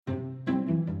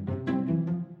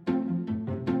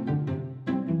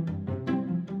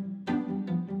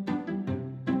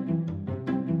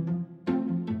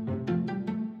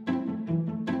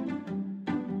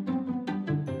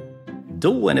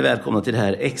Då är ni välkomna till det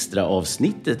här extra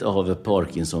avsnittet av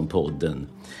Parkinson-podden.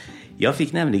 Jag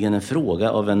fick nämligen en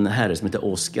fråga av en herre som heter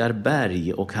Oskar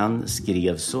Berg och han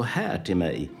skrev så här till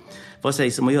mig. Vad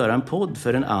sägs om att göra en podd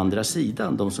för den andra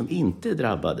sidan, de som inte är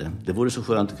drabbade? Det vore så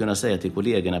skönt att kunna säga till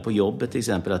kollegorna på jobbet till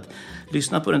exempel att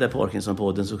lyssna på den där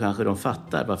Parkinson-podden så kanske de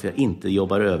fattar varför jag inte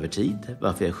jobbar övertid,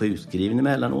 varför jag är sjukskriven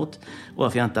emellanåt och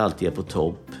varför jag inte alltid är på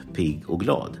topp, pigg och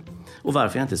glad. Och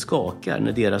varför jag inte skakar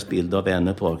när deras bild av en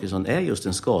med Parkinson är just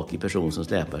en skakig person som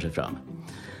släpar sig fram.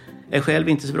 Jag är själv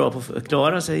inte så bra på att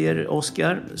förklara, säger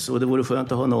Oskar, så det vore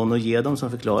skönt att ha någon att ge dem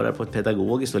som förklarar på ett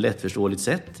pedagogiskt och lättförståeligt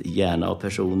sätt. Gärna av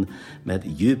person med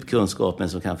djup kunskap men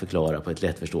som kan förklara på ett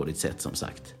lättförståeligt sätt som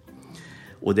sagt.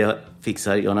 Och det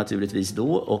fixar jag naturligtvis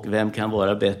då, och vem kan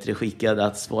vara bättre skickad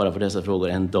att svara på dessa frågor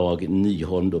än Dag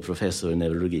Nyholm, då professor i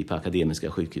neurologi på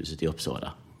Akademiska sjukhuset i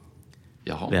Uppsala.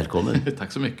 Jaha. Välkommen.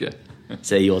 Tack så mycket.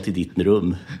 Säger jag till ditt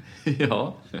rum.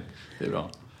 Ja, det är bra.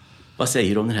 Vad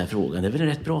säger du om den här frågan? Det är väl en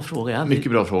rätt bra fråga?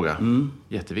 Mycket bra fråga.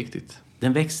 Jätteviktigt.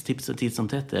 Den väcks titt som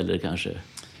tätt eller kanske?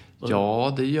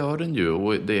 Ja, det gör den ju.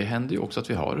 Och det händer ju också att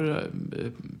vi har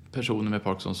personer med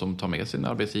Parkinson som tar med sin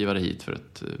arbetsgivare hit för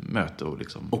ett möte. Och,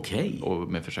 liksom,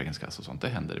 och med försäkringskassa och sånt. Det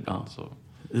händer ibland. Ja. Så.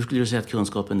 Hur skulle du säga att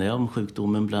kunskapen är om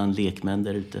sjukdomen bland lekmän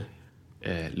där ute?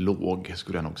 Låg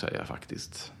skulle jag nog säga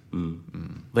faktiskt.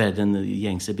 Vad är den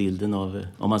gängse bilden av,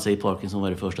 om man säger Parkinson, vad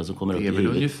är det första som kommer upp i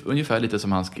huvudet? Det är ungefär lite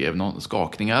som han skrev,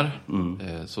 skakningar.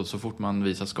 Så fort man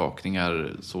visar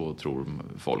skakningar så tror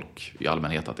folk i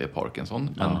allmänhet att det är Parkinson.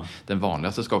 Men den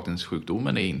vanligaste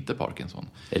skakningssjukdomen är inte Parkinson.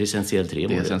 Är det essentiell tremor?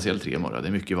 Det är essentiell tremor, det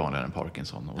är mycket vanligare än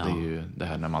Parkinson. Och det är ju det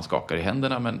här när man skakar i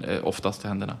händerna, men oftast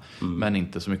händerna. Men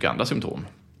inte så mycket andra symptom.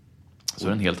 Så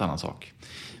det är en helt annan sak.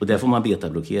 Och där får man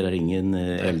betablockera, ingen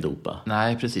L-dopa?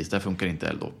 Nej, precis. Där funkar inte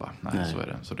L-dopa. Nej. Så är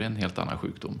det. Så det är en helt annan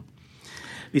sjukdom.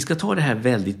 Vi ska ta det här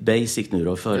väldigt basic nu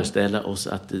då och föreställa oss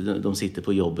att de sitter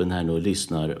på jobben här nu och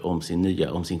lyssnar om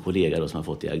sin kollega då som har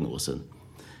fått diagnosen.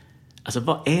 Alltså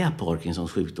vad är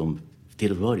Parkinsons sjukdom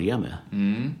till att börja med?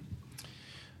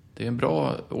 Det är en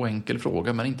bra och enkel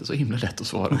fråga men inte så himla lätt att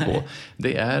svara på.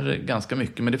 Det är ganska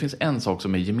mycket, men det finns en sak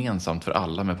som är gemensamt för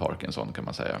alla med Parkinson kan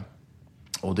man säga.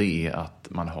 Och det är att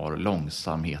man har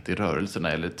långsamhet i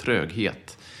rörelserna eller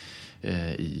tröghet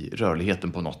i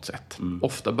rörligheten på något sätt.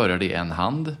 Ofta börjar det i en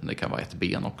hand, det kan vara ett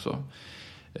ben också.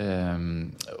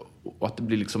 Och att det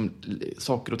blir liksom,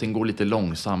 saker och ting går lite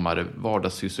långsammare.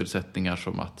 Vardagssysselsättningar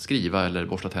som att skriva eller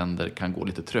borsta tänder kan gå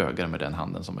lite trögare med den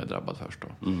handen som är drabbad först då.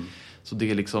 Så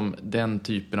det är liksom den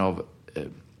typen av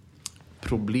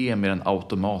problem med den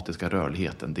automatiska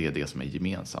rörligheten, det är det som är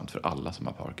gemensamt för alla som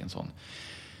har Parkinson.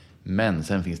 Men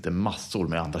sen finns det massor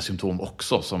med andra symptom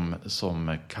också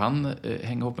som kan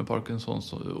hänga ihop med Parkinson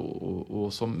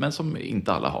men som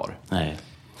inte alla har. Nej.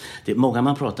 Det är många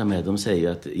man pratar med, de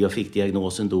säger att jag fick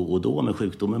diagnosen då och då, men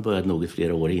sjukdomen började nog i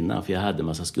flera år innan för jag hade en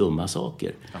massa skumma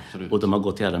saker. Absolut. Och de har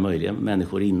gått till alla möjliga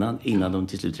människor innan de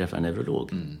till slut träffar en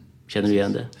neurolog. Känner du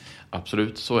igen det?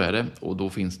 Absolut, så är det. Och då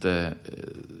finns det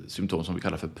symptom som vi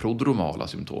kallar för prodromala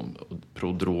symptom.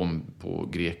 Prodrom på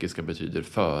grekiska betyder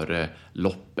före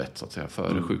loppet, så att säga,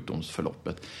 före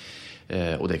sjukdomsförloppet.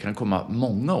 Och det kan komma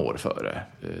många år före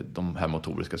de här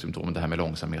motoriska symptomen, det här med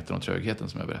långsamheten och trögheten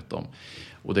som jag berättade om.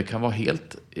 Och det kan vara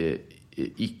helt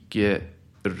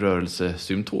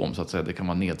icke-rörelsesymptom, så att säga. Det kan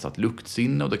vara nedsatt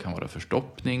luktsinne och det kan vara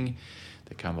förstoppning.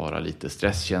 Det kan vara lite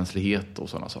stresskänslighet och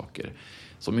sådana saker.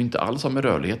 Som inte alls har med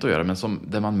rörlighet att göra, men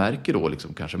där man märker då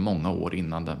liksom kanske många år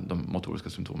innan de motoriska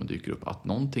symptomen dyker upp att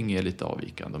någonting är lite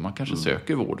avvikande. Man kanske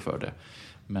söker vård för det,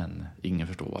 men ingen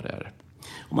förstår vad det är.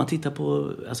 Om man tittar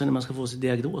på, alltså när man ska få sin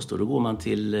diagnos då går man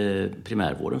till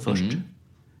primärvården först.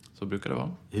 Så brukar det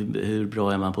vara. Hur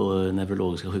bra är man på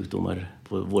neurologiska sjukdomar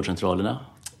på vårdcentralerna?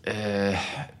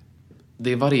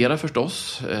 Det varierar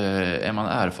förstås. Är man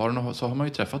erfaren så har man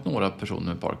ju träffat några personer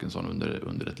med Parkinson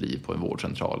under ett liv på en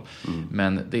vårdcentral.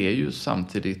 Men det är ju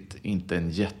samtidigt inte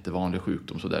en jättevanlig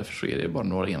sjukdom, så därför så är det bara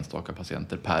några enstaka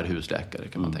patienter per husläkare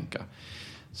kan man tänka.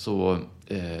 Så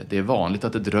det är vanligt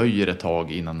att det dröjer ett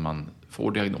tag innan man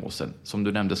får diagnosen. Som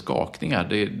du nämnde, skakningar.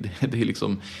 Det är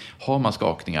liksom, har man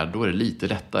skakningar då är det lite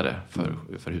lättare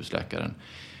för husläkaren.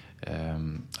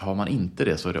 Har man inte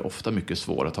det så är det ofta mycket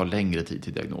svårare att ta längre tid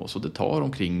till diagnos. Och det tar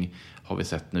omkring, har vi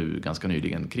sett nu ganska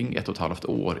nyligen, kring 1,5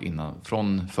 år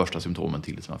från första symptomen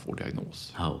till som man får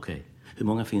diagnos. Ja, okej. Hur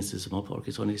många finns det som har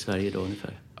Parkinson i Sverige idag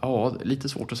ungefär? Ja, lite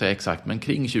svårt att säga exakt, men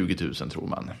kring 20 000 tror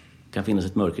man. Kan finnas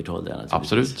ett mörkertal där naturligtvis.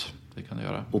 Absolut, det kan det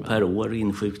göra. Och per år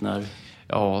insjuknar?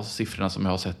 Ja, siffrorna som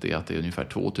jag har sett är att det är ungefär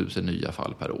 2 000 nya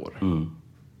fall per år.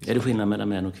 Är det skillnad mellan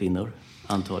män och kvinnor,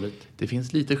 antalet? Det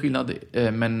finns lite skillnad,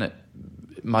 men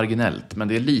marginellt. Men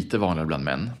det är lite vanligare bland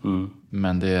män.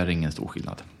 Men det är ingen stor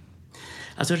skillnad.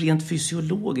 Alltså rent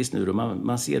fysiologiskt nu då,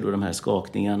 man ser då de här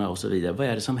skakningarna och så vidare. Vad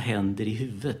är det som händer i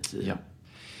huvudet? Ja.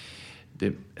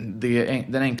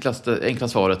 Det enkla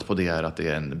svaret på det är att det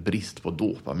är en brist på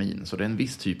dopamin. Så det är en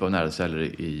viss typ av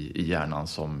nervceller i hjärnan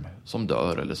som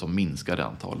dör eller som minskar i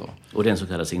antal. Då. Och det är en så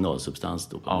kallad signalsubstans?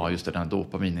 Dopamin. Ja, just det. Den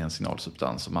dopamin är en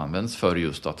signalsubstans som används för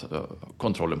just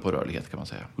kontrollen på rörlighet kan man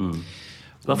säga. Mm.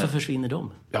 Varför försvinner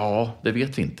de? Ja, det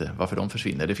vet vi inte varför de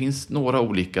försvinner. Det finns några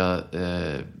olika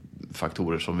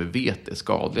faktorer som vi vet är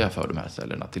skadliga för de här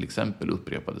cellerna. Till exempel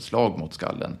upprepade slag mot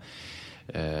skallen.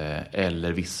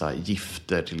 Eller vissa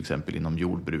gifter, till exempel inom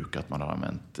jordbruk, att man har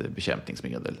använt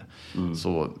bekämpningsmedel.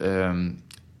 Så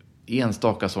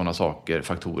enstaka sådana saker,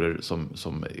 faktorer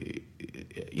som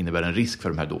innebär en risk för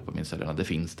de här dopamincellerna, det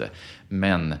finns det.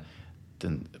 Men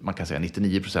man kan säga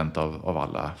 99% av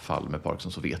alla fall med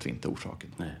Parkinson så vet vi inte orsaken.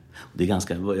 Nej. Det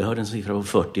är jag hörde en siffra på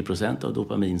 40% av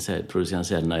dopaminproducerande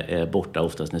cellerna är borta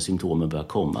oftast när symptomen börjar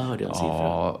komma, hörde jag en siffra.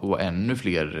 Ja, och ännu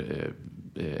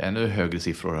högre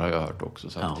siffror har jag hört också.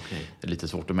 Så det är lite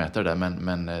svårt att mäta det där,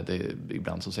 men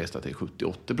ibland så sägs det att det är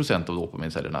 70-80% av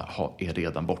dopamincellerna är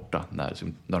redan borta när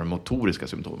de motoriska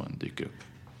symptomen dyker upp.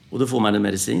 Och då får man en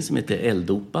medicin som heter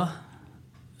L-dopa,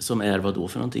 som är vad då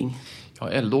för någonting? Ja,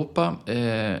 L-dopa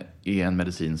är en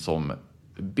medicin som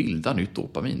bildar nytt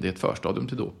dopamin. Det är ett förstadium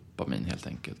till dopamin helt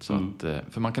enkelt. Så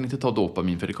för man kan inte ta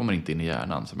dopamin för det kommer inte in i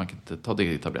hjärnan, så man kan inte ta det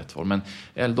i tablettform. Men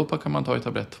L-dopa kan man ta i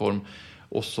tablettform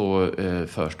och så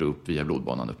förs det upp via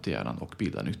blodbanan upp till hjärnan och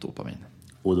bildar nytt dopamin.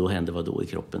 Och då händer vad då i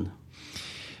kroppen?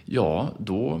 Ja,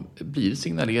 då blir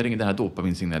signaleringen, den här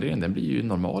dopaminsignaleringen, den blir ju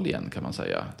normal igen kan man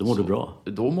säga. Då mår du bra?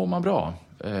 Då mår man bra.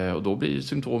 Och då blir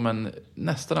symptomen,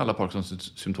 nästan alla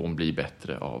Parkinsons symptom blir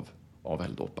bättre av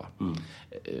L-dopa.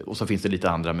 Och så finns det lite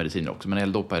andra mediciner också, men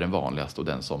L-dopa är den vanligaste och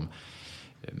den som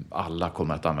alla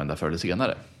kommer att använda förr eller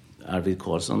senare. Arvid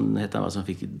Carlsson hette han, som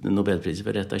fick Nobelpriset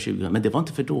för detta 20. Men det var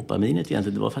inte för dopaminet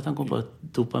egentligen, det var för att han kom på att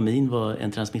dopamin var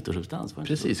en transmittorsubstans.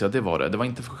 Precis, ja det var det. Det var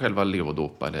inte för själva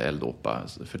levodopa eller L-dopa,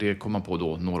 för det kom man på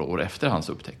då några år efter hans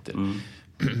upptäckter.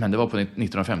 Men det var på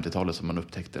 1950-talet som man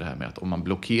upptäckte det här med att om man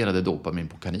blockerade dopamin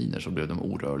på kaniner så blev de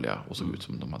orörliga och såg ut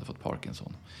som de hade fått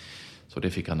Parkinson. Så det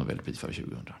fick han Nobelpris för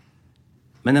 2000.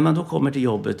 Men när man då kommer till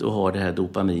jobbet och har det här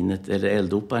dopaminet eller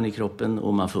L-dopan i kroppen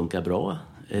och man funkar bra,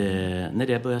 när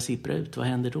det börjar sippra ut, vad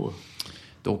händer då?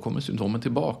 Då kommer symptomen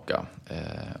tillbaka.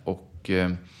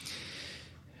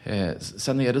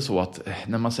 Sen är det så att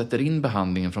när man sätter in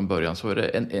behandlingen från början så är det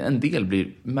en del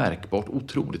blir märkbart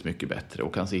otroligt mycket bättre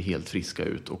och kan se helt friska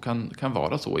ut och kan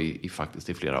vara så faktiskt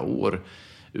i flera år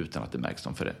utan att det märks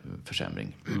någon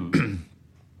försämring.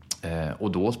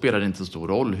 Och då spelar det inte så stor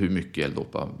roll hur mycket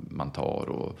L-dopa man tar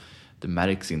och det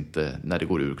märks inte när det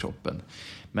går ur kroppen.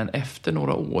 Men efter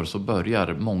några år så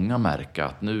börjar många märka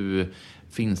att nu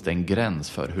finns det en gräns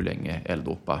för hur länge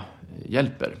L-dopa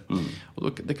hjälper.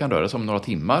 Och det kan röra sig om några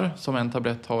timmar som en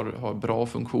tablett har bra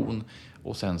funktion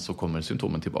och sen så kommer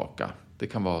symptomen tillbaka. Det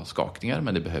kan vara skakningar,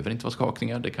 men det behöver inte vara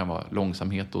skakningar. Det kan vara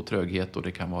långsamhet och tröghet och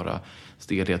det kan vara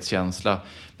stelhetskänsla.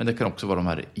 Men det kan också vara de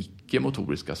här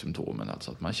icke-motoriska symptomen.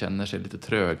 Alltså att man känner sig lite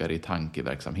trögare i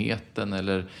tankeverksamheten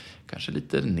eller kanske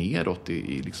lite neråt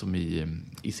i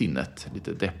sinnet.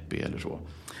 Lite deppig eller så.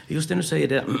 Just det, du säger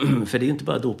det, för det är ju inte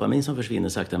bara dopamin som försvinner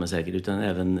sakta men säkert utan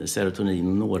även serotonin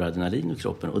och noradrenalin i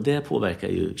kroppen. Och det påverkar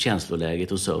ju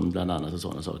känsloläget och sömn bland annat och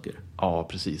sådana saker. Ja,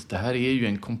 precis. Det här är ju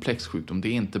en komplex sjukdom. Det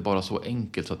är inte bara så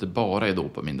enkelt så att det bara är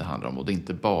dopamin det handlar om och det är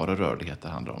inte bara rörlighet det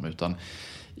handlar om. Utan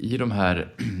i de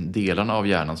här delarna av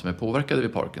hjärnan som är påverkade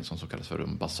vid Parkinson som kallas för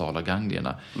de basala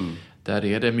ganglierna. Där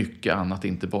är det mycket annat,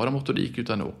 inte bara motorik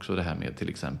utan också det här med till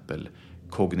exempel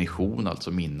kognition,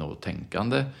 alltså minne och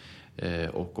tänkande.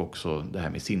 Och också det här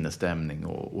med sinnesstämning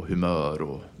och humör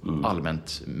och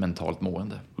allmänt mentalt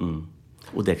mående.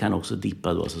 Och det kan också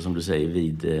dippa då, alltså som du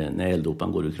säger, när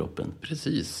L-dopan går ur kroppen.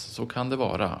 Precis, så kan det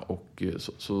vara. Och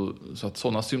så att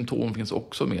sådana symptom finns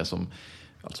också med som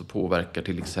alltså påverkar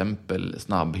till exempel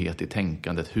snabbhet i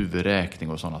tänkandet, huvudräkning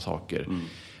och sådana saker.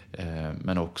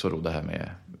 Men också då det här med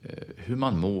hur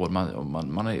man mår.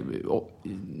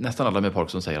 Nästan alla med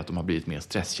Parkinson säger att de har blivit mer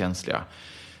stresskänsliga.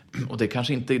 Och det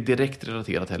kanske inte är direkt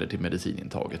relaterat heller till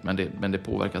medicinintaget, men det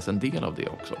påverkas en del av det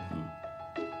också.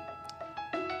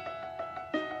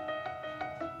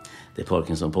 Det är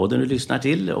Parkinson-podden du lyssnar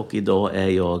till och idag är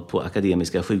jag på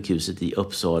Akademiska sjukhuset i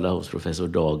Uppsala hos professor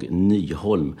Dag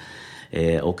Nyholm.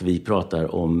 Och vi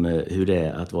pratar om hur det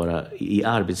är att vara i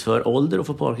arbetsför ålder och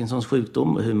få Parkinsons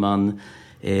sjukdom. Hur man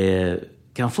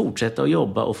kan fortsätta att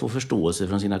jobba och få förståelse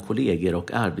från sina kollegor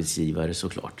och arbetsgivare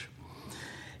såklart.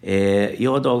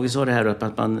 Ja, Dag, vi sa det här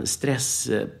att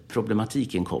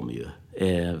stressproblematiken kommer ju.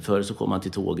 Förr så kom man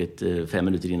till tåget 5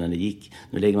 minuter innan det gick.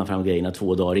 Nu lägger man fram grejerna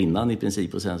 2 dagar innan i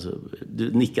princip och sen så...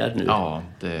 Du nickar nu. Ja,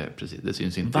 precis. Det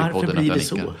syns inte i podden Varför att blir jag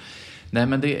det nickar. så? Nej,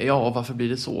 men varför blir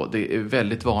det så? Det är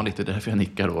väldigt vanligt, det är därför jag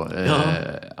nickar då.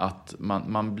 Att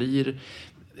man blir...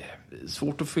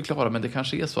 Svårt att förklara, men det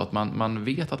kanske är så att man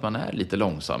vet att man är lite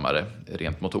långsammare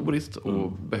rent motoriskt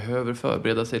och behöver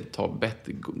förbereda sig, ta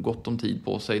gott om tid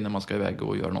på sig när man ska iväg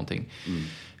och göra någonting.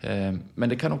 Men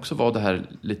det kan också vara det här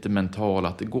lite mentala,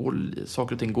 att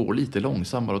saker och ting går lite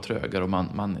långsammare och trögare och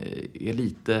man är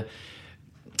lite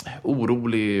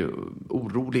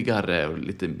oroligare och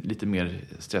lite mer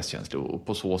stresskänslig och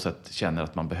på så sätt känner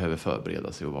att man behöver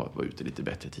förbereda sig och vara ute lite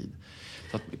bättre tid.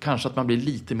 Så kanske att man blir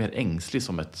lite mer ängslig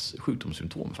som ett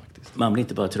sjukdomssymptom faktiskt. Man blir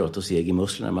inte bara trött och seg i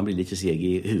musklerna, man blir lite seg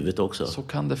i huvudet också. Så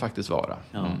kan det faktiskt vara.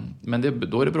 Ja. Men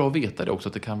då är det bra att veta det också,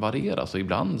 att det kan variera. Så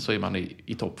ibland så är man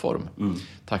i toppform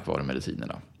tack vare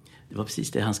medicinerna. Det var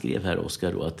precis det han skrev här,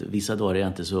 Oskar, då, att vissa dagar är jag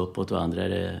inte så uppåt och andra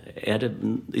är det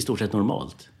i stort sett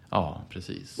normalt. Ja,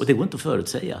 precis. Och det går inte att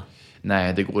förutsäga.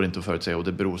 Nej, det går inte att förutsäga och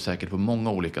det beror säkert på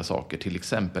många olika saker. Till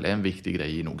exempel en viktig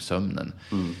grej är nog sömnen.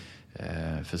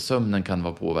 För sömnen kan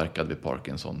vara påverkad vid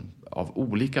Parkinson av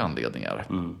olika anledningar.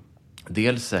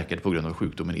 Dels säkert på grund av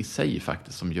sjukdomen i sig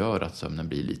faktiskt som gör att sömnen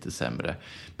blir lite sämre.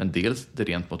 Men dels det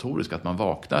rent motoriska att man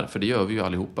vaknar, för det gör vi ju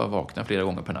allihopa, vaknar flera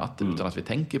gånger per natt utan att vi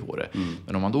tänker på det.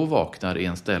 Men om man då vaknar i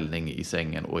en ställning i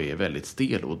sängen och är väldigt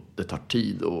stel och det tar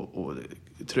tid och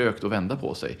trögt att vända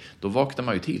på sig, då vaknar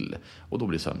man ju till och då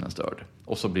blir sömnen störd.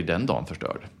 Och så blir den dagen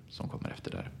förstörd som kommer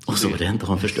efter där. Och så var den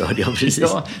dagen förstörd, ja precis.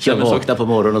 Ja, jag vaknade på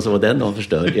morgonen och så var den dagen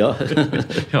förstörd, ja.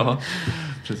 Ja,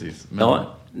 precis. Men...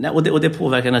 Ja, och det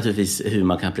påverkar naturligtvis hur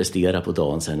man kan prestera på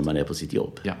dagen sen när man är på sitt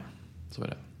jobb. Ja, så är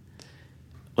det.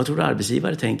 Vad tror du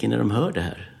arbetsgivare tänker när de hör det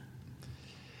här?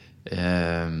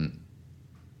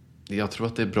 Jag tror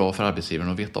att det är bra för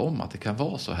arbetsgivaren att veta om att det kan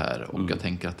vara så här. Och jag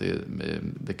tänker att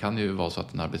det kan ju vara så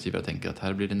att en arbetsgivare tänker att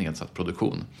här blir det nedsatt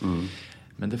produktion.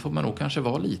 Men det får man nog kanske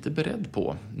vara lite beredd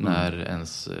på när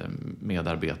ens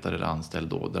medarbetare eller anställd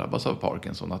då drabbas av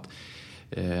Parkinson. Att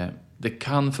det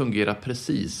kan fungera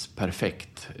precis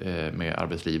perfekt med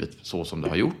arbetslivet så som det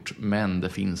har gjort. Men det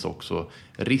finns också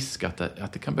risk att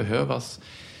det kan behövas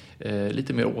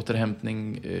lite mer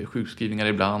återhämtning, sjukskrivningar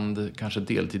ibland, kanske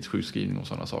deltidssjukskrivning och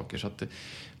sådana saker. Så att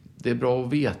det är bra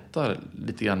att veta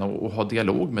lite grann och ha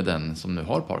dialog med den som nu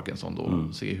har Parkinson då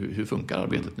och se hur funkar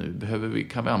arbetet nu.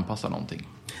 Kan vi anpassa någonting?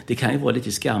 Det kan ju vara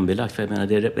lite skambelagt, för jag menar,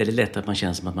 det är väldigt lätt att man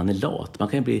känner som att man är lat. Man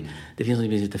kan bli, det finns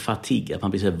lite fatig, att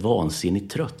man blir så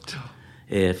vansinnigt trött.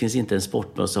 Det finns inte en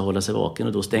sportmössa att hålla sig vaken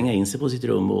och då stänga in sig på sitt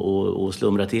rum och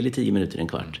slumra till i 10 minuter, en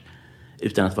kvart.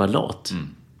 Utan att vara lat.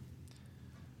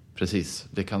 Precis,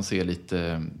 det kan se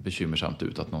lite bekymmersamt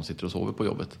ut att någon sitter och sover på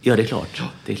jobbet. Ja, det är klart.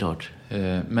 Det är klart.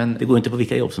 Men det går inte på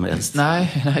vilka jobb som helst.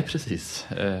 Nej, precis.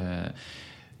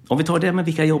 Om vi tar det med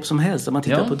vilka jobb som helst. Om man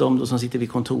tittar på de som sitter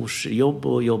vid kontorsjobb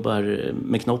och jobbar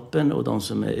med knoppen och de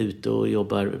som är ute och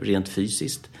jobbar rent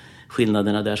fysiskt.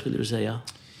 Skillnaderna där, skulle du säga?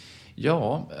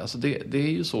 Ja, alltså det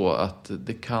är ju så att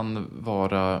det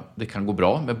kan gå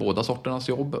bra med båda sorternas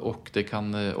jobb och det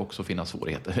kan också finnas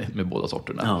svårigheter med båda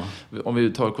sorterna. Ja. Om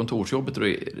vi tar kontorsjobbet och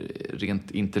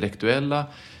rent intellektuella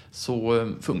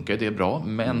så funkar det bra,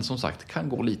 men som sagt kan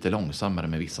gå lite långsammare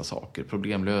med vissa saker.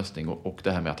 Problemlösning och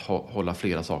det här med att hålla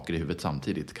flera saker i huvudet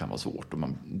samtidigt kan vara svårt. Och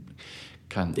man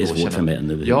kan det är svårt för män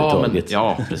överhuvudtaget.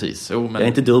 Ja, precis. Men jag är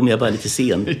inte dum, jag är bara lite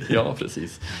sen. Ja,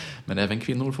 precis. Men även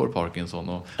kvinnor får Parkinson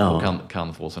och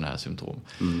kan få sådana här symptom.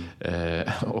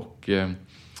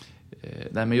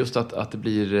 Nej, men just att det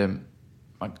blir...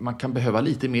 Man kan behöva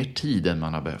lite mer tid än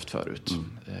man har behövt förut.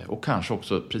 Och kanske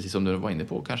också, precis som du var inne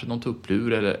på, kanske någon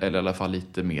tupplur eller i alla fall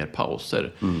lite mer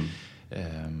pauser.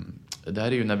 Där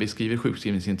är ju när vi skriver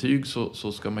sjukskrivningsintyg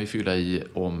så ska man ju fylla i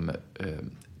om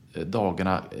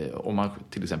dagarna, om man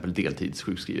till exempel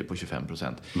deltidssjukskriver på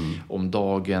 25%, om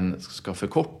dagen ska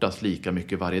förkortas lika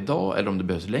mycket varje dag eller om det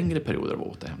behövs längre perioder av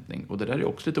återhämtning. Och det där är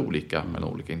också lite olika mellan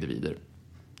olika individer.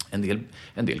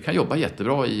 En del kan jobba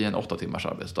jättebra i en 8 timmars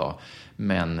arbetsdag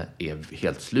men är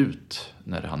helt slut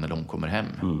när han eller hon kommer hem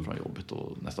från jobbet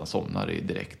och nästan somnar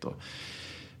direkt.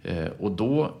 Och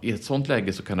då i ett sånt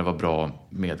läge så kan det vara bra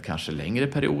med kanske längre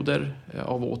perioder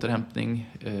av återhämtning.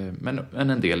 Men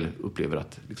en del upplever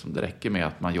att liksom det räcker med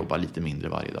att man jobbar lite mindre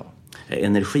varje dag.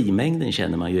 Energimängden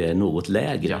känner man ju är något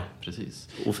lägre. Ja, precis.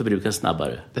 Och förbrukas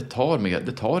snabbare. Det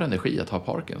tar energi att ha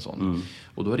Parkinson.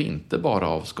 Och då är det inte bara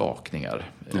av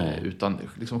skakningar. Utan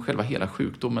liksom själva hela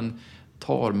sjukdomen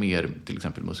tar mer till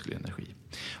exempel muskelenergi.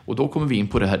 Och då kommer vi in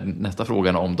på det här nästa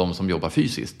frågan om de som jobbar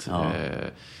fysiskt. Ja.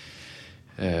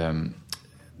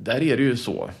 där är det ju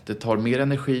så. Det tar mer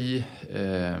energi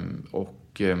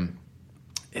och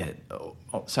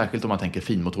särskilt om man tänker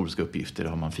finmotoriska uppgifter,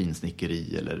 har man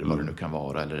finsnickeri eller vad det nu kan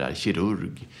vara, eller är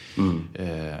kirurg,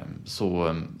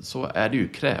 så är det ju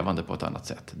krävande på ett annat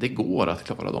sätt. Det går att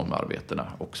klara de arbetena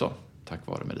också, tack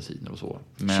vare mediciner och så.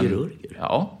 Men, kirurger?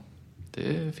 Ja,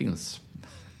 det finns.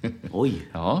 Oj.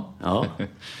 Ja.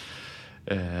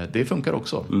 Det funkar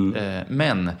också.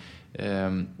 Men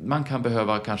man kan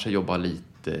behöva kanske jobba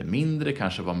lite mindre,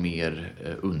 kanske vara mer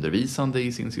undervisande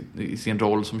i sin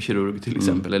roll som kirurg till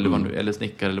exempel, eller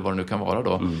snickare eller vad det nu kan vara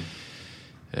då.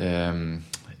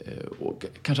 Och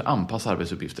kanske anpassa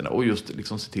arbetsuppgifterna och just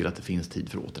liksom se till att det finns tid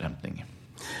för återhämtning.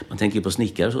 Man tänker ju på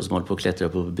snickare som håller på att klättra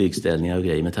på byggställningar och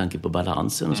grejer med tanke på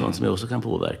balansen och sånt som också kan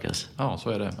påverkas. Ja, så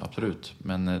är det absolut.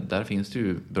 Men där finns det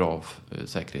ju bra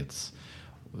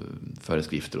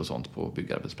säkerhetsföreskrifter och sånt på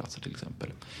byggarbetsplatser till exempel.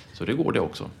 Så det går det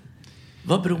också.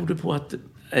 Vad beror det på att,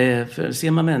 för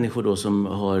ser man människor då som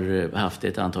har haft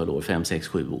ett antal år, 5, 6,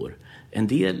 7 år. En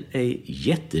del är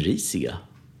jätterisiga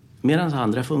medan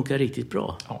andra funkar riktigt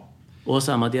bra och har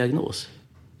samma diagnos.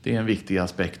 Det är en viktig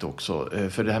aspekt också.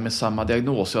 För det här med samma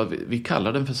diagnos, vi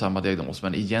kallar den för samma diagnos,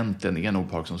 men egentligen är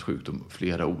nog Parkinsons sjukdom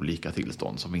flera olika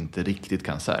tillstånd som vi inte riktigt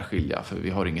kan särskilja, för vi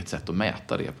har inget sätt att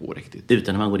mäta det på riktigt.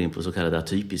 Utan när man går in på så kallade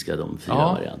atypiska, de 4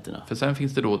 varianterna. För sen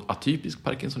finns det då atypisk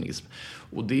parkinsonism,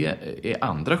 och det är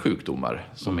andra sjukdomar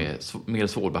som är mer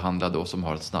svårbehandlade och som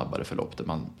har ett snabbare förlopp, där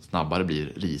man snabbare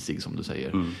blir risig, som du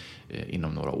säger,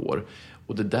 inom några år.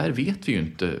 Och det där vet vi ju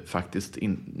inte faktiskt.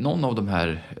 Någon av de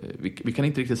här, vi kan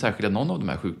inte riktigt särskilja någon av de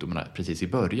här sjukdomarna precis i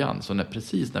början. Så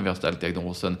precis när vi har ställt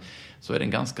diagnosen så är den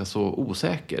ganska så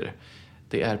osäker.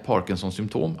 Det är Parkinsons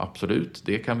symptom, absolut.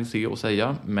 Det kan vi se och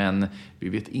säga. Men vi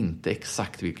vet inte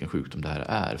exakt vilken sjukdom det här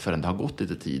är förrän det har gått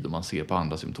lite tid och man ser på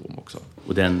andra symptom också.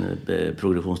 Och den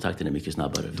progressionstakten är mycket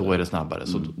snabbare? Då är det snabbare.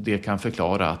 Så det kan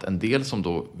förklara att en del som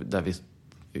då, där vi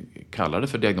kallar det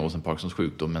för diagnosen Parkinsons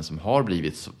sjukdom, men som har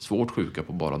blivit svårt sjuka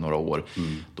på bara några år,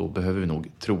 då behöver vi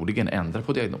nog troligen ändra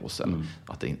på diagnosen.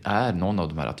 Att det är någon av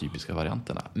de här atypiska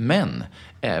varianterna. Men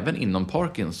även inom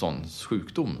Parkinsons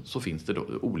sjukdom så finns det då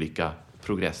olika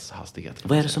progresshastigheter.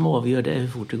 Vad är det som avgör det, hur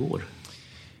fort det går?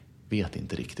 Vet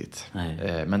inte riktigt.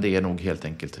 Men det är nog helt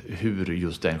enkelt hur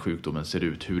just den sjukdomen ser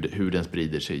ut, hur den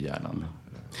sprider sig i hjärnan.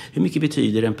 Hur mycket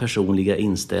betyder den personliga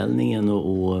inställningen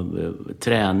och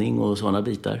träning och sådana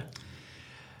bitar?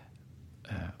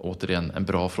 Återigen en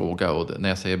bra fråga, och när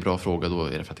jag säger bra fråga då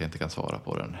är det för att jag inte kan svara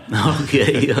på den.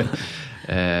 Okej.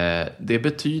 Det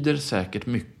betyder säkert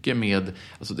mycket med,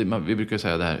 alltså vi brukar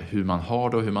säga det här, hur man har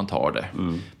det och hur man tar det.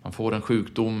 Man får en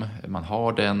sjukdom, man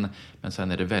har den, men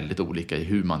sen är det väldigt olika i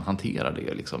hur man hanterar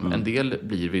det. Liksom. En del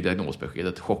blir vid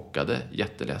diagnosbeskedet chockade,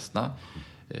 jätteledsna,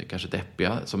 kanske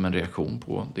deppiga som en reaktion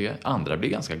på det. Andra blir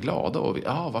ganska glada och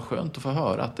vad skönt att få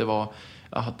höra att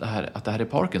det här är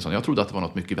Parkinson. Jag trodde att det var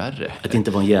något mycket värre. Att det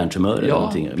inte var en hjärntumör eller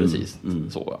någonting. Ja, precis.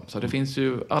 Så det finns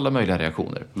ju alla möjliga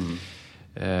reaktioner.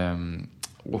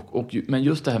 Men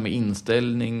just det här med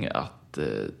inställning, att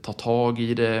ta tag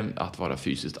i det, att vara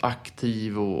fysiskt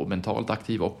aktiv och mentalt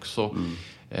aktiv också.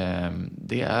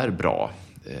 Det är bra.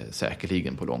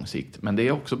 Säkerligen på lång sikt. Men det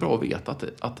är också bra att veta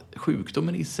att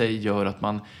sjukdomen i sig gör att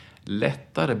man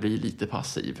lättare blir lite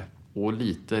passiv. Och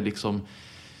lite liksom,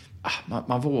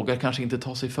 man vågar kanske inte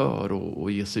ta sig för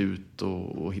och ge sig ut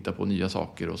och hitta på nya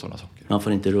saker och sådana saker. Man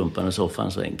får inte rumpan och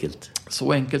soffan så enkelt.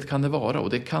 Så enkelt kan det vara, och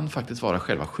det kan faktiskt vara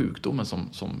själva sjukdomen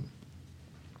som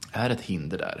är ett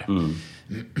hinder där.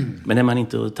 Men är man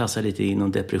inte och tassar lite i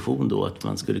någon depression då, att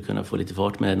man skulle kunna få lite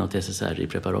fart med något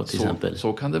SSRI-preparat till exempel?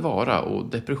 Så kan det vara, och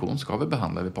depression ska vi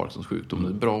behandla vid Parkinsons sjukdom. Det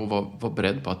är bra att vara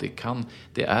beredd på att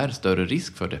det är större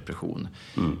risk för depression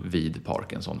vid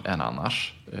Parkinson än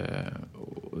annars.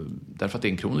 Därför att det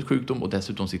är en kronisk sjukdom och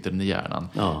dessutom sitter den i hjärnan.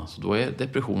 Ja. Så då är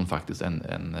depression faktiskt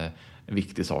en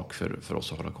viktig sak för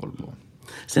oss att hålla koll på.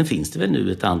 Sen finns det väl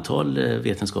nu ett antal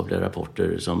vetenskapliga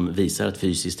rapporter som visar att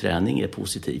fysisk träning är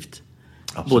positivt.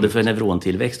 Absolut. Både för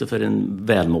neurontillväxt och för en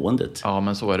välmåendet. Ja,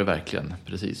 men så är det verkligen.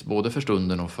 Precis. Både för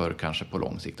stunden och för kanske på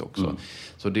lång sikt också.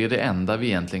 Så det är det enda vi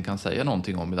egentligen kan säga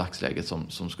någonting om i dagsläget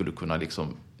som skulle kunna liksom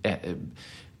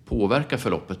påverka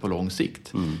förloppet på lång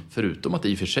sikt. Förutom att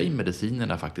i och för sig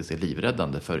medicinerna faktiskt är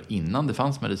livräddande. För innan det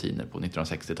fanns mediciner på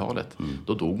 1960-talet,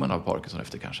 då dog man av Parkinson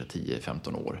efter kanske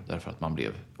 10-15 år. Därför att man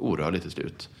blev orörlig till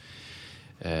slut.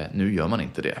 Nu gör man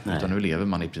inte det, utan nu lever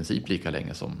man i princip lika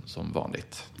länge som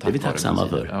vanligt. Det är vi tacksamma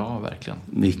för. Ja, verkligen.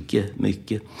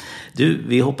 Mycket. Du,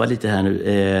 vi hoppar lite här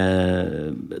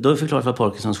nu. Då har vi förklarat vad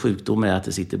Parkinsons sjukdom är, att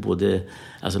det sitter både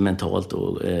alltså mentalt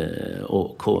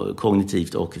och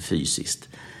kognitivt och fysiskt.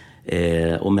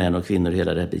 Och män och kvinnor och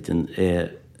hela den här biten.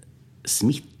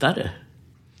 smittare?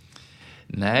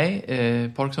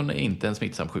 Nej, Parkinson är inte en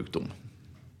smittsam sjukdom.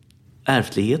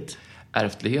 Ärftlighet?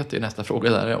 Ärftlighet är nästa fråga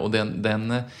där, och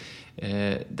där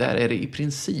är det i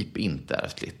princip inte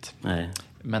ärftligt. Nej.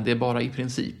 Men det är bara i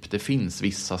princip. Det finns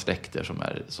vissa släkter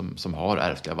som har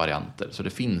ärftliga varianter. Så det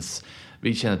finns,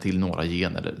 vi känner till några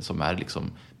gener som är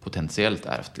liksom potentiellt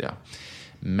ärftliga.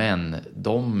 Men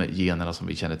de generna som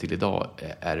vi känner till idag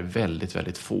är väldigt,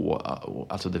 väldigt få.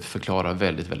 Alltså det förklarar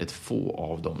väldigt, väldigt få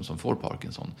av dem som får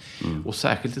Parkinson. Och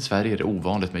särskilt i Sverige är det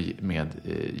ovanligt med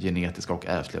genetiska och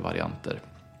ärftliga varianter.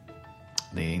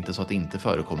 Det är inte så att det inte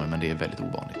förekommer, men det är väldigt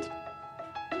ovanligt.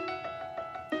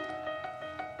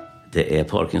 Det är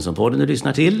Parkinson-podden du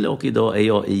lyssnar till, och idag är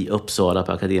jag i Uppsala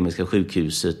på Akademiska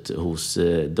sjukhuset hos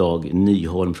Dag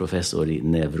Nyholm, professor i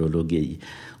neurologi.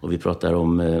 Och vi pratar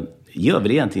om, gör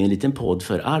väl egentligen en liten podd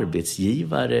för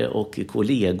arbetsgivare och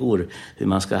kollegor, hur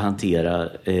man ska hantera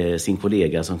sin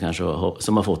kollega som kanske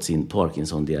har fått sin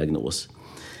Parkinson-diagnos.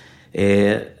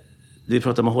 Vi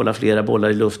pratar om att hålla flera bollar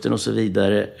i luften och så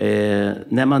vidare.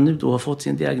 När man nu då har fått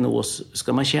sin diagnos,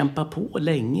 ska man kämpa på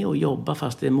länge och jobba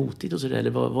fast det är motigt och så där? Eller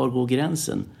var går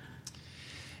gränsen?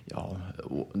 Ja,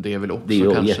 det är väl också det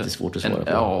är kanske jättesvårt att svara på.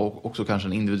 Ja, och också kanske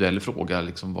en individuell fråga,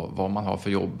 liksom vad man har för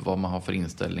jobb, vad man har för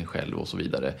inställning själv och så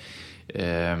vidare.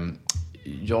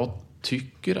 Jag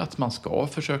tycker att man ska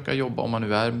försöka jobba, om man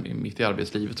nu är mitt i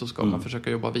arbetslivet så ska man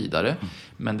försöka jobba vidare.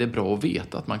 Men det är bra att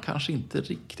veta att man kanske inte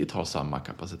riktigt har samma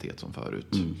kapacitet som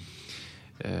förut.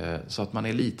 Så att man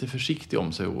är lite försiktig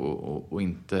om sig och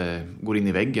inte går in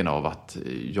i väggen av att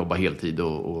jobba heltid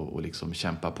och liksom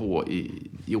kämpa på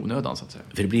i onödan, så att säga.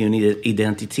 För det blir ju en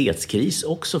identitetskris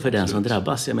också för den som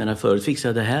drabbas. Jag menar, förut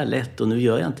fixade jag det här lätt och nu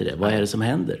gör jag inte det. Vad är det som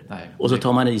händer? Nej. Och så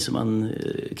tar man i som man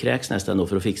kräks nästan då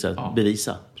för att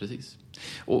bevisa. Precis.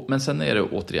 Men sen är det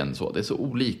återigen så, det är så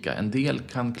olika. En del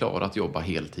kan klara att jobba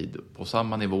heltid på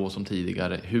samma nivå som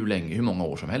tidigare hur många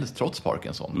år som helst trots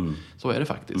Parkinson. Så är det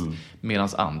faktiskt. Medan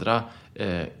andra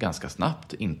ganska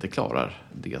snabbt inte klarar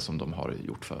det som de har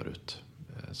gjort förut.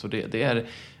 Så det är...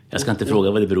 Jag ska inte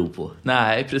fråga vad det beror på.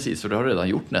 Nej, precis, för det har redan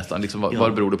gjort nästan. Liksom,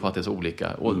 vad beror det på att det är så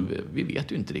olika? Och vi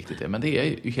vet ju inte riktigt det. Men det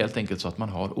är ju helt enkelt så att man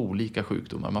har olika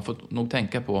sjukdomar. Man får nog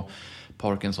tänka på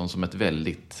Parkinson som en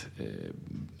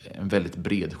väldigt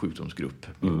bred sjukdomsgrupp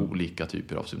med olika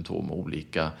typer av symptom och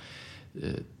olika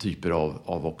typer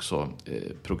av också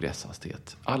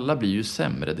progresshastighet. Alla blir ju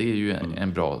sämre, det är ju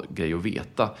en bra grej att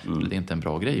veta. Eller det är inte en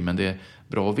bra grej, men det är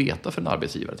bra att veta för en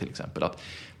arbetsgivare till exempel, att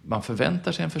man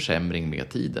förväntar sig en försämring med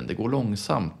tiden. Det går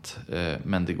långsamt,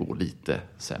 men det går lite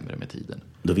sämre med tiden.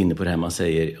 Då vinner på det här man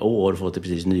säger, har du fått det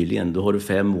precis nyligen, då har du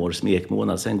 5 år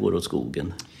smekmånad, sen går det åt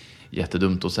skogen.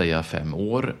 Jättedumt att säga 5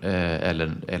 år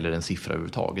eller en siffra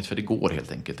överhuvudtaget, för det går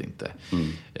helt enkelt inte.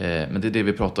 Men det är det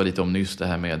vi pratade lite om nyss, det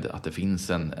här med att det finns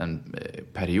en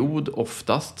period.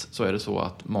 Oftast så är det så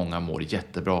att många mår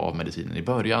jättebra av medicinen i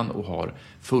början och har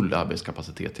full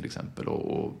arbetskapacitet till exempel.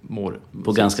 Och mår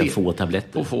på ganska få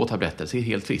tabletter. På få tabletter, ser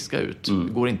helt friska ut.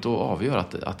 Det går inte att avgöra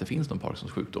att det finns någon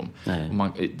Parkinsons sjukdom.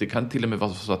 Det kan till och med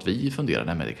vara så att vi funderar,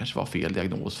 nej men det kanske var fel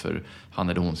diagnos för han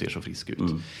eller hon ser så frisk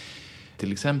ut.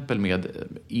 Till exempel med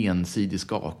ensidig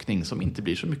skakning som inte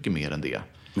blir så mycket mer än det.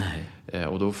 Nej.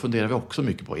 Och då funderar vi också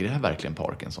mycket på, är det här verkligen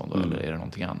Parkinson då, eller är det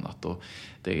någonting annat? Och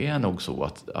det är nog så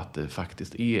att det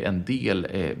faktiskt är en del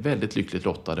är väldigt lyckligt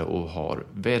lottade och har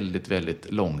väldigt,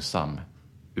 väldigt långsam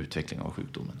utveckling av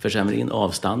sjukdomen. Försämringen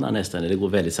avstannar nästan, eller går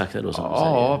väldigt sakta då, som du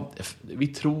säger? Ja, vi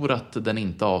tror att den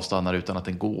inte avstannar utan att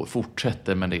den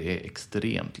fortsätter, men det är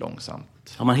extremt långsamt.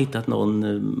 Har man hittat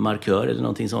någon markör eller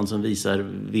någonting sånt som visar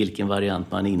vilken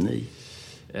variant man är inne i?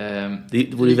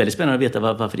 Det vore ju väldigt spännande att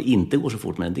veta varför det inte går så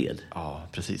fort med en del. Ja,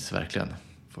 precis, verkligen.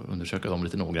 Får undersöka dem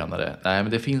lite noggrannare. Nej,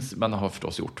 men man har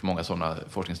förstås gjort många sådana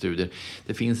forskningsstudier.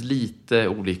 Det finns lite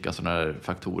olika sådana här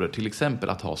faktorer. Till exempel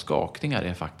att ha skakningar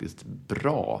är faktiskt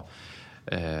bra.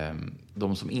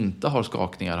 De som inte har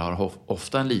skakningar har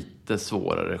ofta en lite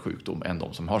svårare sjukdom än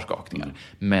de som har skakningar.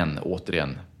 Men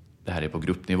återigen, det här är på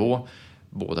gruppnivå.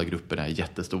 Båda grupperna är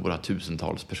jättestora,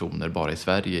 tusentals personer bara i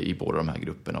Sverige i båda de här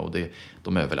grupperna, och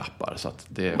de överlappar. Så att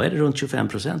Vad är det, runt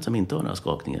 25% som inte har några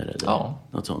skakningar? Eller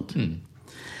något sånt?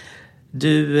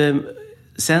 Du,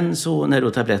 sen så när då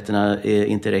tabletterna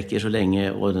inte räcker så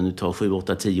länge och det nu tar 7,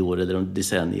 8, 10 år eller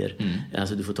decennier,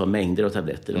 alltså du får ta mängder av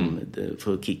tabletter, de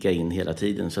får kicka in hela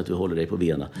tiden så att du håller dig på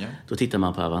benen. Då tittar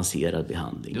man på avancerad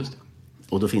behandling. Just det.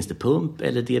 Och då finns det pump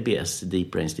eller DBS,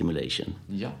 Deep Brain Stimulation.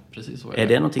 Ja, precis så är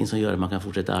det någonting som gör att man kan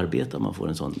fortsätta arbeta om man får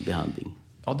en sån behandling?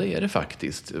 Ja, det är det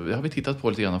faktiskt. Det har vi tittat på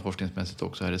lite grann forskningsmässigt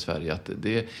också här i Sverige. Att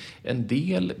en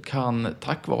del kan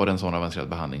tack vare en sån avancerad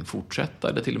behandling fortsätta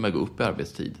eller till och med gå upp i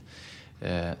arbetstid.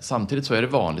 Samtidigt så är det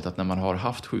vanligt att när man har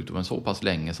haft sjukdomen så pass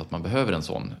länge så att man behöver en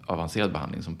sån avancerad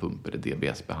behandling som pump eller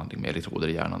DBS-behandling med elektroder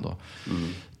i hjärnan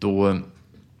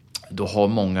då har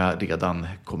många redan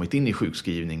kommit in i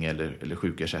sjukskrivning eller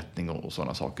sjukersättning och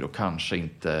sådana saker och kanske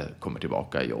inte kommer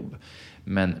tillbaka i jobb.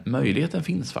 Men möjligheten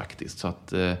finns faktiskt, så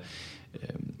att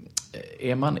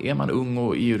är man ung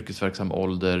och i yrkesverksam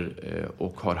ålder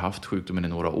och har haft sjukdomen i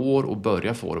några år och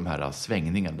börjar få de här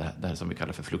svängningarna, det här som vi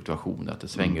kallar för fluktuationer, att det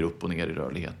svänger upp och ner i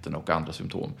rörligheten och andra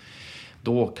symptom,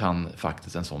 då kan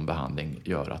faktiskt en sån behandling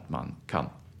göra att man kan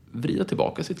vrida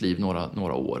tillbaka sitt liv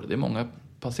några år. Det är många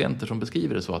patienter som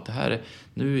beskriver det så att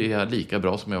nu är jag lika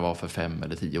bra som jag var för 5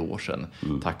 eller 10 år sedan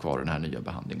tack vare den här nya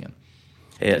behandlingen.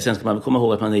 Sen ska man komma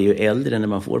ihåg att man är ju äldre när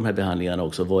man får de här behandlingarna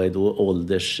också. Vad är då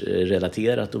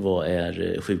åldersrelaterat och vad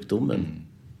är sjukdomen?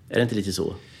 Är det inte lite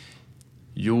så?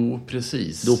 Jo,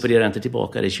 precis. Då opererar inte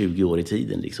tillbaka det 20 år i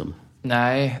tiden liksom.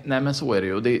 Nej, men så är det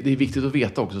ju. Och det är viktigt att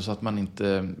veta också så att man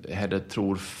inte heller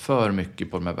tror för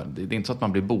mycket på de här. Det är inte så att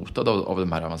man blir botad av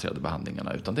de här avancerade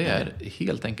behandlingarna, utan det är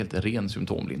helt enkelt ren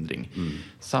symptomlindring.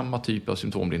 Samma typ av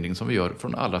symptomlindring som vi gör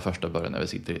från allra första början när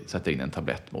vi sätter in en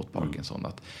tablett mot Parkinson.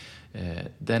 Att,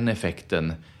 den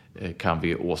effekten kan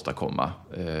vi åstadkomma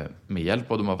med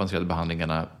hjälp av de avancerade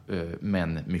behandlingarna,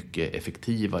 men mycket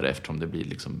effektivare eftersom det blir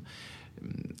liksom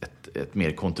ett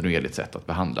mer kontinuerligt sätt att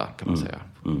behandla, kan man säga,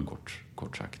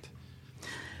 kort sagt.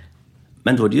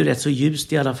 Men då är det ju rätt så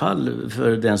ljust i alla fall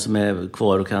för den som är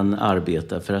kvar och kan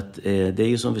arbeta, för att det är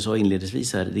ju som vi sa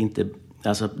inledningsvis här, det är inte,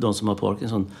 alltså de som har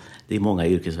Parkinson, det är många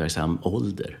i yrkesverksam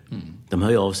ålder. De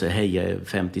hör ju av sig, hej jag är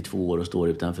 52 år och står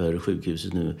utanför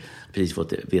sjukhuset nu, precis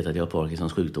fått veta att jag har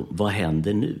Parkinsons sjukdom. Vad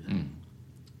händer nu?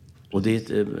 Och det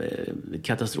är ett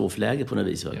katastrofläge på något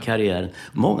vis. Ja. Karriären.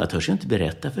 Många törs ju inte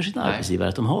berätta för sina arbetsgivare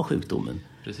att de har sjukdomen.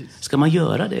 Precis. Ska man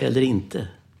göra det eller inte?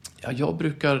 Ja, jag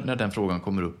brukar när den frågan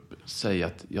kommer upp säga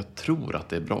att jag tror att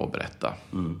det är bra att berätta.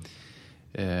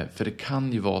 För det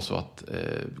kan ju vara så att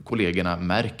kollegorna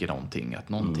märker någonting. Att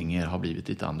någonting har blivit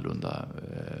lite annorlunda.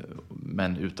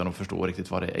 Men utan att förstå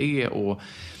riktigt vad det är. Och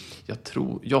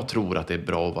jag tror att det är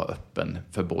bra att vara öppen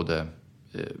för både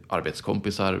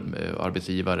arbetskompisar,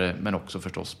 arbetsgivare, men också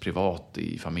förstås privat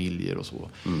i familjer och så.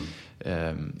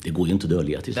 Det går ju inte att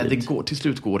dölja till slut. Till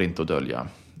slut går det inte att dölja.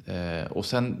 Och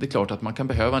sen det är klart att man kan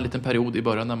behöva en liten period i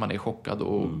början när man är chockad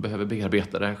och behöver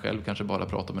bearbeta det här själv, kanske bara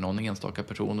prata med någon enstaka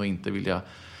person och inte vilja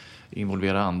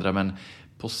involvera andra, men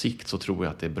på sikt så tror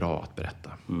jag att det är bra att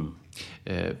berätta.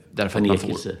 Därför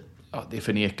förnekelse. Det är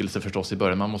förnekelse förstås i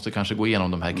början. Man måste kanske gå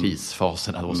igenom de här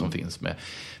krisfaserna då som finns med.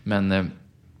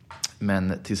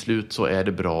 Men till slut så är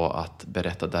det bra att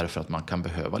berätta därför att man kan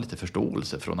behöva lite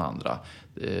förståelse från andra.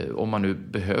 Om man nu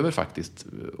behöver faktiskt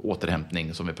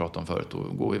återhämtning som vi pratade om förut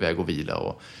och gå iväg och vila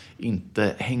och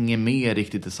inte hänger med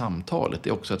riktigt i samtalet. Det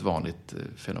är också ett vanligt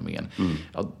fenomen.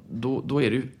 Ja, då är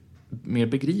det ju mer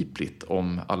begripligt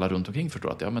om alla runt omkring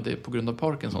förstår att men det är på grund av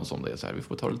Parkinson som det är så här. Vi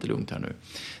får ta det lite lugnt här nu.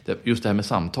 Just det här med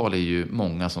samtal är ju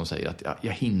många som säger att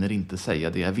jag hinner inte säga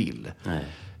det jag vill. Nej.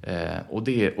 Och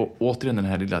det är återigen den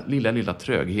här lilla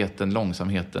trögheten,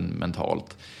 långsamheten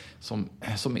mentalt som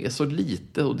är så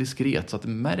lite och diskret så att det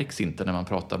märks inte när man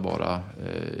pratar bara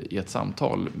i ett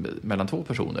samtal mellan två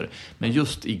personer. Men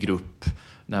just i grupp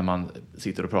när man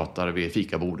sitter och pratar vid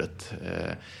fikabordet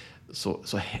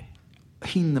så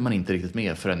hinner man inte riktigt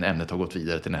med förrän ämnet har gått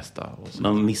vidare till nästa.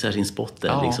 Man missar sin spot där.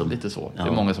 Ja, liksom. Lite så. Det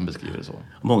är många som beskriver det så.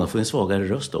 Många får en svagare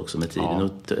röst också med tiden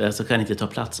och alltså kan inte ta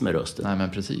plats med rösten. Nej, men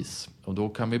precis. Och då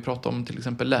kan vi prata om till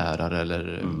exempel lärare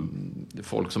eller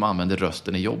folk som använder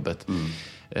rösten i jobbet.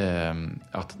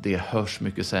 Att det hörs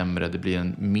mycket sämre, det blir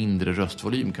en mindre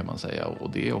röstvolym kan man säga.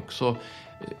 Och det är också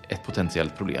ett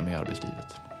potentiellt problem i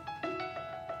arbetslivet.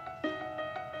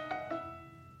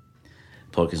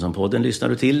 Parkinson-podden lyssnar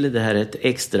du till. Det här är ett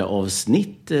extra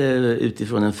avsnitt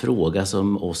utifrån en fråga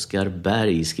som Oskar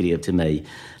Berg skrev till mig.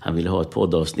 Han ville ha ett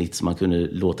poddavsnitt som man kunde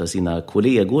låta sina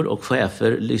kollegor och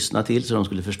chefer lyssna till så de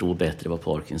skulle förstå bättre vad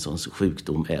Parkinsons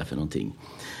sjukdom är för någonting.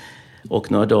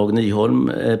 Och nu har Dag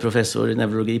Nyholm, professor i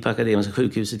neurologi på Akademiska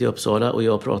sjukhuset i Uppsala, och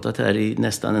jag har pratat här i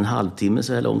nästan en halvtimme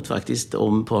så här långt faktiskt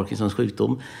om Parkinsons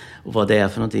sjukdom och vad det är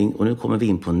för någonting. Och nu kommer vi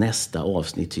in på nästa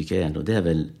avsnitt tycker jag ändå. Det är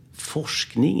väl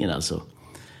forskningen alltså.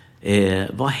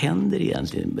 Vad händer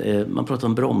egentligen? Man pratar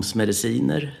om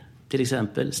bromsmediciner till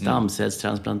exempel,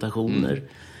 stamcellstransplantationer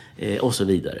och så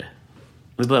vidare.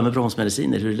 Vi börjar med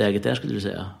bromsmediciner. Hur är läget där skulle du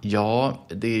säga? Ja,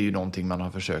 det är ju någonting man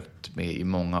har försökt med i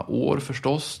många år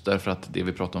förstås. Därför att det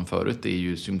vi pratade om förut är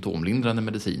ju symptomlindrande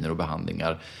mediciner och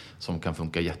behandlingar som kan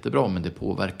funka jättebra, men det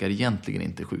påverkar egentligen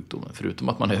inte sjukdomen. Förutom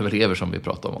att man överlever som vi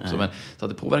pratade om också. Men, så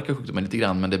att det påverkar sjukdomen lite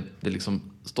grann, men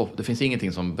det finns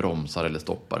ingenting som bromsar eller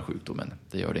stoppar sjukdomen.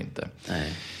 Det gör det inte.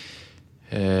 Nej.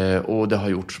 Och det har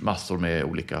gjorts massor med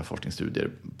olika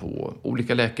forskningsstudier på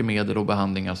olika läkemedel och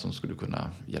behandlingar som skulle kunna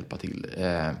hjälpa till.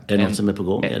 Är det något som är på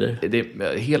gång? Eller? Det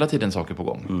är hela tiden saker på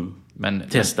gång. Men,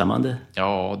 testar man det?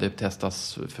 Ja, det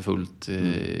testas för fullt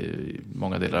i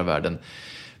många delar av världen.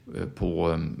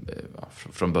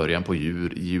 Från början på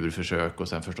djurförsök och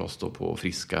sen förstås då på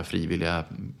friska, frivilliga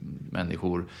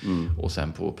människor och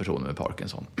sen på personer med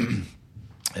Parkinson.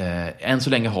 Än så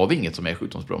länge har vi inget som är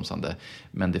sjukdomsbromsande,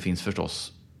 men det finns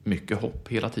förstås mycket hopp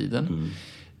hela tiden.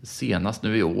 Senast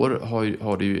nu i år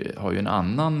har ju en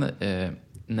annan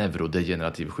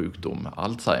neurodegenerativ sjukdom,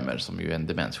 Alzheimer, som ju är en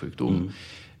demenssjukdom,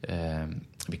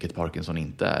 vilket Parkinson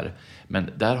inte är. Men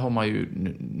där har man ju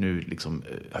nu liksom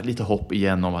lite hopp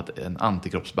igen om att en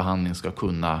antikroppsbehandling ska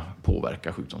kunna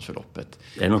påverka sjukdomsförloppet.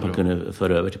 Är det något man kunde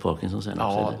föra över till Parkinson sen?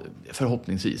 Ja, också,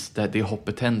 förhoppningsvis. Det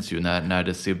hoppet tänds ju när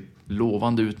det ser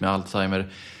lovande ut med Alzheimer,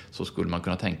 så skulle man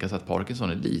kunna tänka sig att Parkinson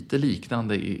är lite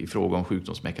liknande i fråga om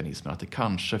sjukdomsmekanismer. Att det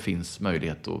kanske finns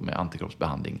möjlighet med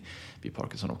antikroppsbehandling vid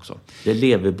Parkinson också. Det är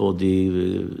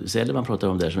leverbodyceller man pratar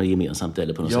om där som är gemensamt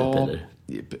eller på något sätt? Eller?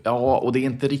 Ja, och det är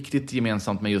inte riktigt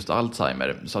gemensamt med just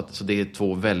Alzheimer. Så det är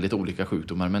två väldigt olika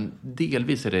sjukdomar. Men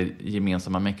delvis är det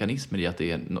gemensamma mekanismer i att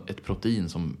det är ett protein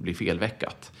som blir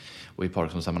felväckat. Och i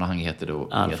Parkinson-sammanhang heter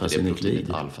det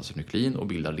alfa-synuklin och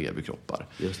bildar leverkroppar.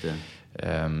 Just det.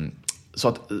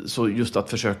 Så just att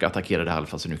försöka attackera det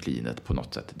alfa-synuklinet på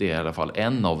något sätt, det är i alla fall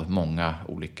en av många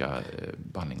olika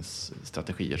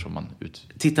behandlingsstrategier som man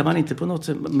Tittar man inte på något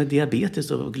med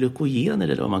diabetes och glykogener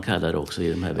eller vad man kallar det också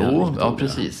i de här behandlingsmetoderna? Ja,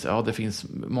 precis. Ja, det finns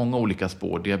många olika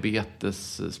spår.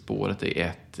 Diabetesspåret är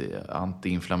ett,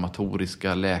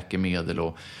 antiinflammatoriska läkemedel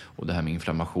och det här med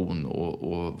inflammation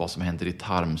och vad som händer i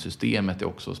tarmsystemet är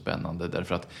också spännande,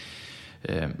 därför att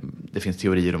det finns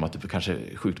teorier om att kanske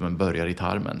sjukdomen börjar i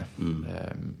tarmen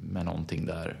med någonting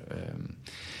där.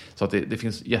 Så att det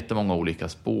finns jättemånga olika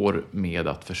spår med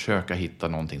att försöka hitta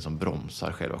någonting som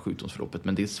bromsar själva sjukdomsförloppet.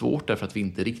 Men det är svårt därför att vi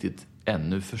inte riktigt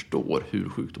ännu förstår hur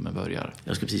sjukdomen börjar.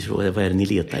 Jag ska precis fråga, vad är det ni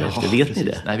letar efter? Vet precis.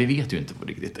 Ni det? Nej, vi vet ju inte på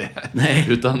riktigt det.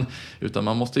 Nej. Utan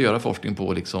man måste göra forskning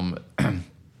på liksom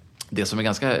det som är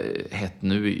ganska hett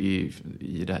nu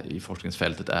i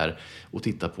forskningsfältet är att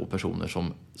titta på personer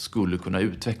som skulle kunna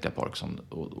utveckla Parkinson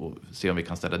och se om vi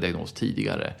kan ställa diagnos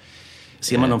tidigare.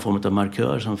 Ser man någon form av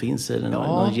markör som finns? Eller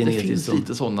någon det finns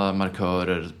lite sådana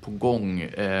markörer på gång.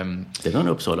 Det är någon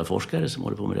Uppsala-forskare som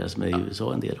håller på med det som är i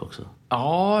USA en del också.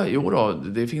 Ja,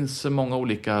 det finns många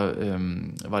olika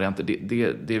varianter.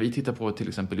 Det vi tittar på till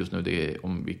exempel just nu, det är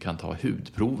om vi kan ta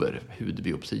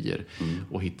hudbiopsier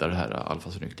och hitta det här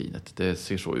alfa-synuklinet. Det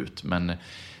ser så ut, men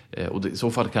i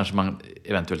så fall kanske man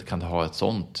eventuellt kan ha ett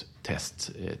sånt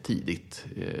test tidigt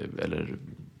eller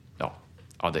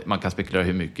man kan spekulera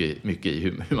hur mycket i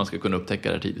hur man ska kunna upptäcka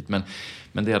det här tidigt. Men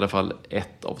det är i alla fall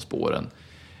ett av spåren.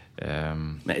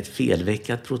 Men ett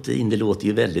felväckat protein, det låter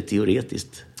ju väldigt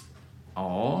teoretiskt.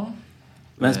 Ja.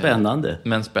 Men spännande.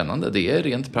 Men spännande, det är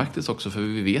rent praktiskt också. För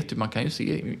vi vet ju, man kan ju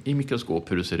se i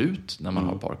mikroskop hur det ser ut när man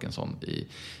har Parkinson i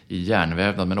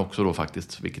hjärnvävnad. Men också då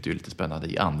faktiskt, vilket är lite spännande,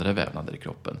 i andra vävnader i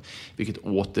kroppen. Vilket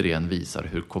återigen visar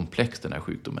hur komplex den här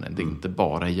sjukdomen är. Det är inte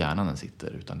bara i hjärnan den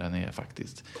sitter, utan den är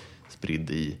faktiskt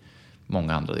spridd i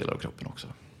många andra delar av kroppen också.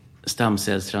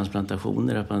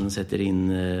 Stamcellstransplantationer, att man sätter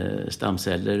in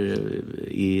stamceller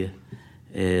i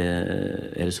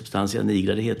är det substantia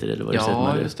nigra det heter, eller vad det säger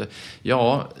man? Just det.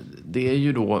 Ja, det är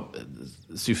ju då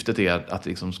syftet är att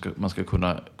liksom man ska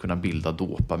kunna bilda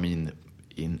dopamin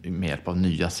med hjälp av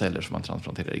nya celler som man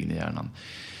transplanterar in i hjärnan.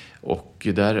 Och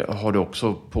där har det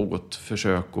också pågått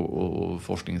försök och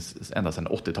forskning ända sedan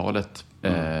 80-talet.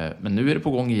 Men nu är det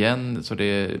på gång igen, så det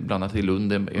är bland annat i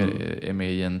Lund är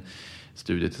med i en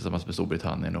studie tillsammans med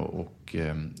Storbritannien och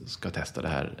ska testa det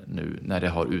här nu när det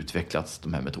har utvecklats,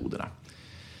 de här metoderna.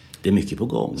 Det är mycket på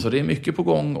gång. Så det är mycket på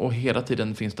gång och hela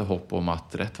tiden finns det hopp om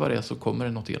att rätt vad det är så kommer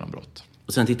det något genombrott.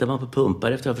 Och sen tittar man på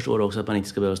pumpar efter jag förstår också att man inte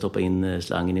ska behöva stoppa in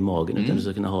slangen i magen utan du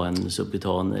ska kunna ha en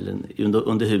subkutan eller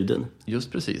under huden.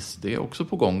 Just precis, det är också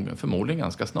på gång förmodligen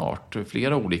ganska snart.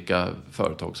 Flera olika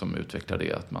företag som utvecklar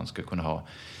det, att man ska kunna ha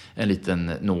en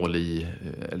liten nål i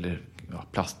eller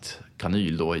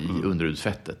plastkanyl då i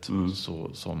underhudsfettet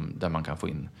där man kan få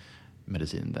in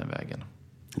medicin den vägen.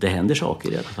 Det händer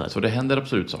saker i alla fall. Så det händer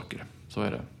absolut saker, så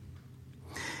är det.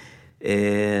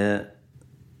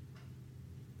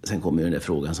 sen kommer ju den där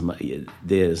frågan som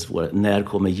det är svårt. När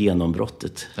kommer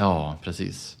genombrottet? Ja,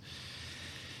 precis.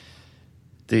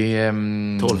 Det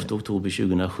 12 oktober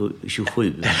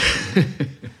 2027.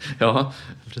 Ja,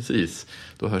 precis.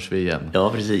 Då hörs vi igen.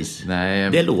 Ja, precis. Nej,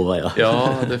 det lovar jag.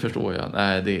 Ja, det förstår jag.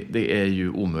 Nej, det är ju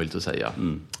omöjligt att säga.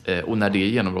 Och när det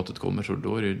genombrottet kommer så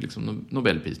då är det liksom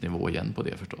Nobelprisnivå igen på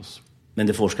det förstås. Men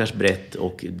det forskas brett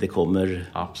och det kommer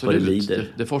absolut. Vad det lider.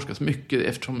 Det forskas mycket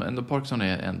eftersom ändå Parkinson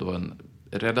är ändå en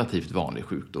relativt vanlig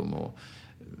sjukdom och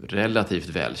relativt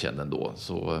välkänd ändå.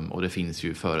 Och det finns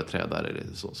ju företrädare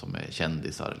som är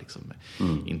kändisar. Liksom.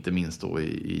 Inte minst då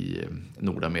i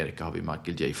Nordamerika har vi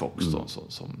Michael J. Fox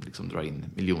som liksom drar in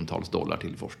miljontals dollar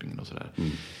till forskningen och sådär.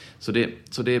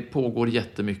 Så det pågår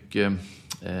jättemycket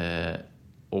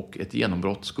och ett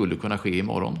genombrott skulle kunna ske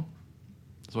imorgon.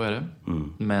 Så är det.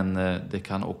 Men det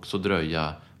kan också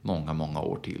dröja många, många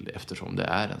år till eftersom det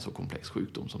är en så komplex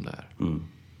sjukdom som det är.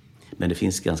 Men det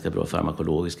finns ganska bra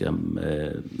farmakologiska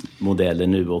modeller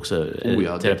nu också,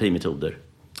 terapimetoder.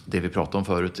 Det vi pratade om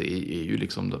förut är ju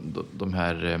liksom de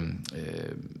här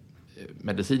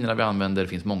medicinerna vi använder. Det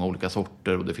finns många olika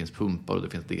sorter och det finns pumpar och det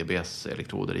finns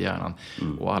DBS-elektroder i hjärnan.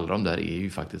 Och alla de där är ju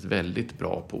faktiskt väldigt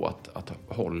bra på att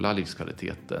hålla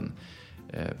livskvaliteten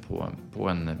på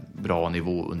en bra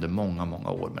nivå under många, många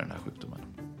år med den här sjukdomen.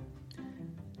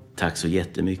 Tack så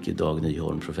jättemycket Dag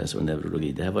Nyholm, professor i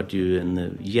neurologi. Det här var ju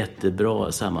en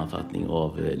jättebra sammanfattning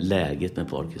av läget med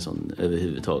Parkinson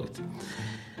överhuvudtaget.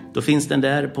 Då finns den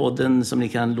där podden som ni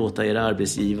kan låta era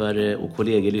arbetsgivare och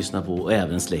kollegor lyssna på och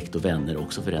även släkt och vänner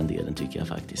också för den delen tycker jag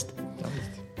faktiskt. Ja,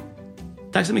 visst.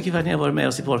 Tack så mycket för att ni har varit med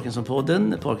oss i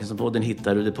Parkinson-podden. Parkinson-podden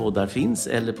hittar du där poddar finns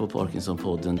eller på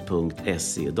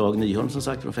parkinsonpodden.se. Dag Nyholm som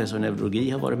sagt, professor i neurologi,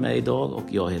 har varit med idag och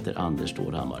jag heter Anders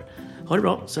Stålhammar. Ha det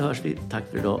bra så hörs vi. Tack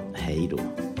för idag. Hej då.